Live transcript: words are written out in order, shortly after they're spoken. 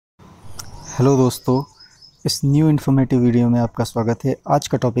Hello दोस्तों, इस new informative video में आपका स्वागत है। आज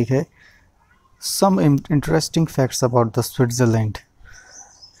का टॉपिक है some interesting facts about the Switzerland.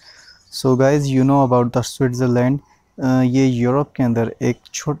 So guys, you know about the Switzerland. ये यूरोप के अंदर एक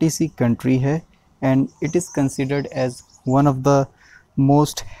छोटी सी कंट्री है and it is considered as one of the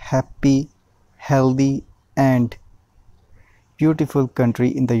most happy, healthy and beautiful country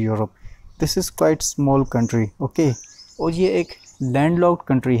in the Europe. This is quite small country, okay. और ये एक landlocked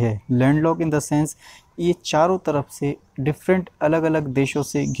country है। लैंडलॉक इन द सेंस ये चारों तरफ से डिफरेंट अलग अलग देशों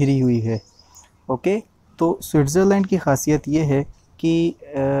से घिरी हुई है, ओके। तो स्विट्ज़रलैंड की खासियत ये है कि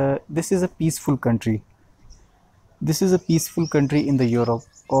this is a peaceful country. This is a peaceful country in the Europe,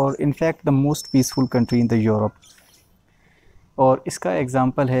 और in fact the most peaceful country in the Europe. और इसका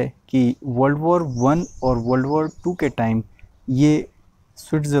एग्ज़ाम्पल है कि वर्ल्ड वॉर 1 और वर्ल्ड वॉर 2 के टाइम ये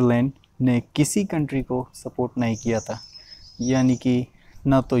स्विट्ज़रलैंड ने किसी कंट्री को सपोर्ट नहीं किया था, यानी कि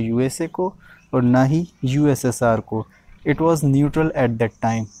ना तो यूएसए को और ना ही यूएसएसआर को। It was neutral at that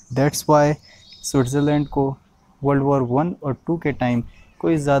time. That's why Switzerland को वर्ल्ड वॉर 1 और 2 के टाइम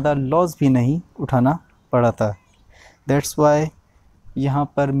कोई ज़्यादा लॉस भी नहीं उठाना पड़ा था। दैट्स वाई यहाँ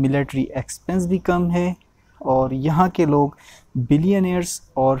पर मिलिट्री एक्सपेंस भी कम है और यहाँ के लोग बिलियनियर्स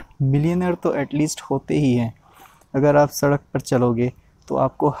और मिलियनर तो एटलीस्ट होते ही हैं। अगर आप सड़क पर चलोगे तो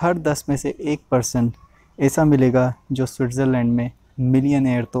आपको हर 10 में से 1% ऐसा मिलेगा जो स्विट्ज़रलैंड में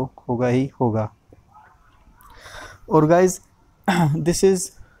मिलियनेयर तो होगा ही होगा। और guys,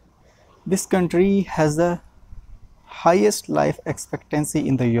 this country has the highest life expectancy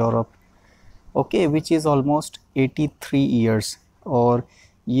in the Europe, okay, which is almost 83 years. और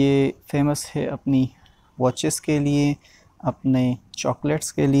ये फेमस है अपनी वॉचेस के लिए, अपने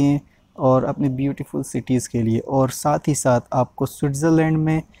चॉकलेट्स के लिए और अपनी ब्यूटीफुल सिटीज़ के लिए। और साथ ही साथ आपको स्विट्ज़रलैंड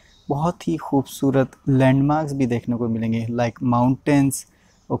में बहुत ही खूबसूरत लैंडमार्क्स भी देखने को मिलेंगे, लाइक माउंटेन्स,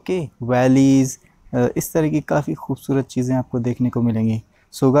 ओके, वैलीज़। इस तरह की काफ़ी खूबसूरत चीज़ें आपको देखने को मिलेंगी।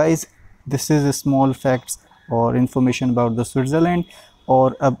 So guys, this is a small facts और इन्फॉर्मेशन अबाउट द स्विट्ज़रलैंड।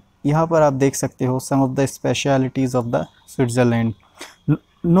 और अब यहाँ पर आप देख सकते हो सम of the specialities of the Switzerland.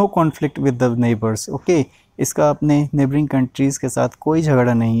 No conflict with the neighbours, okay. इसका अपने नेबरिंग कंट्रीज़ के साथ कोई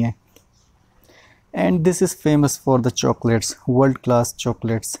झगड़ा नहीं है। And this is famous for the chocolates, world class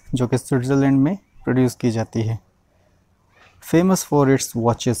chocolates जो कि स्विट्ज़रलैंड में प्रोड्यूस की जाती है। Famous for its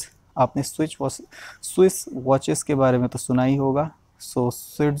watches. आपने स्विस वॉचेस के बारे में तो सुना ही होगा। सो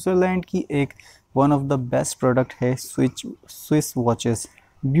स्विट्ज़रलैंड की एक one of the best product है स्विस वॉचेस।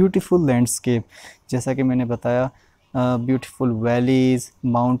 ब्यूटीफुल लैंडस्केप, जैसा कि मैंने बताया, ब्यूटीफुल वैलीज़,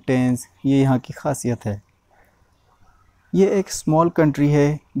 माउंटेन्स, ये यहाँ की खासियत है। ये एक स्मॉल कंट्री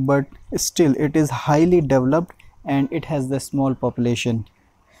है but still it is highly developed and it has the small population.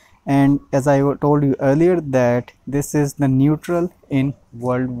 And as I told you earlier that this is the neutral in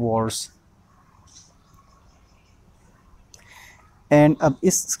world Wars. And अब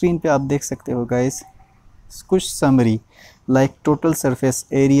इस स्क्रीन पे आप देख सकते हो गाइस कुछ summary, like total surface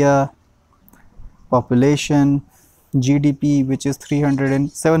area, population, GDP, which is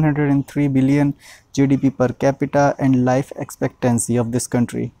 703 billion GDP per capita, and life expectancy of this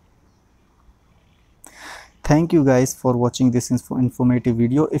country. Thank you guys for watching this informative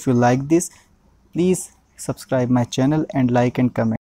video. If you like this, please subscribe my channel and like and comment.